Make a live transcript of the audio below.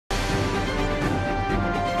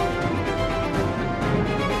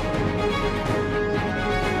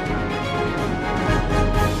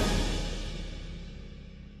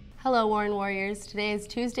Hello, Warren Warriors. Today is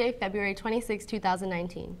Tuesday, February 26,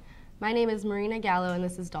 2019. My name is Marina Gallo, and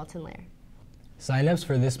this is Dalton Lair. Sign-ups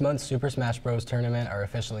for this month's Super Smash Bros. Tournament are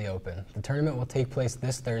officially open. The tournament will take place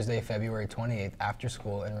this Thursday, February 28th, after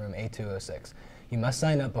school in room A206. You must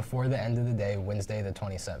sign up before the end of the day, Wednesday the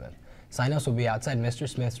 27th. Sign-ups will be outside Mr.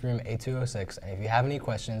 Smith's room A206, and if you have any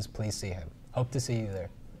questions, please see him. Hope to see you there.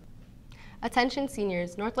 Attention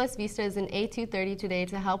seniors, Northwest Vista is in A230 today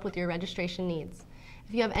to help with your registration needs.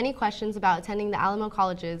 If you have any questions about attending the Alamo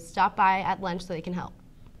colleges, stop by at lunch so they can help.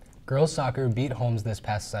 Girls soccer beat Holmes this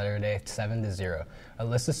past Saturday 7-0.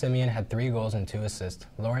 Alyssa Simeon had 3 goals and 2 assists.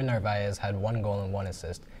 Lauren Narvaez had 1 goal and 1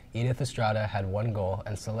 assist. Edith Estrada had 1 goal,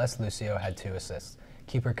 and Celeste Lucio had 2 assists.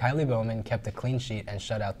 Keeper Kylie Bowman kept a clean sheet and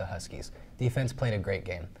shut out the Huskies. Defense played a great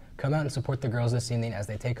game. Come out and support the girls this evening as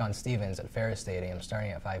they take on Stevens at Ferris Stadium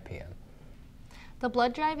starting at 5 p.m. The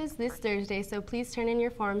blood drive is this Thursday, so please turn in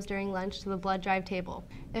your forms during lunch to the blood drive table.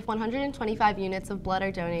 If 125 units of blood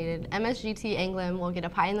are donated, MSGT Anglin will get a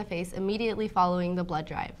pie in the face immediately following the blood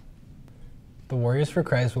drive. The Warriors for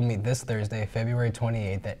Christ will meet this Thursday, February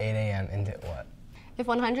 28th at 8 a.m. in Ditwat. If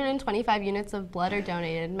 125 units of blood are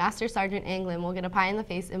donated, Master Sergeant Anglin will get a pie in the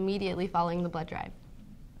face immediately following the blood drive.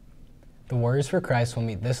 The Warriors for Christ will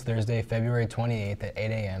meet this Thursday, February 28th at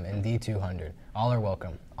 8 a.m. in D200. All are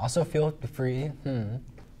welcome. Also feel free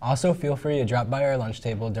to drop by our lunch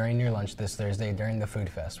table during your lunch this Thursday during the Food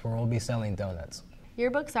Fest, where we'll be selling donuts.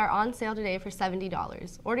 Yearbooks are on sale today for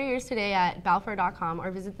 $70. Order yours today at balfour.com or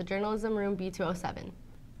visit the journalism room B207.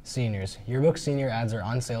 Seniors, yearbook senior ads are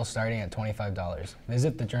on sale starting at $25.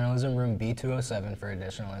 Visit the journalism room B207 for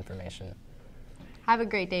additional information. Have a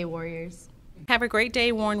great day, Warriors. Have a great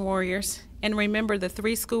day, Warren Warriors, and remember the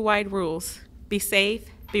 3 school-wide rules. Be safe,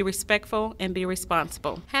 be respectful, and be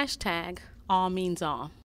responsible.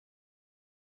 #AllMeansAll.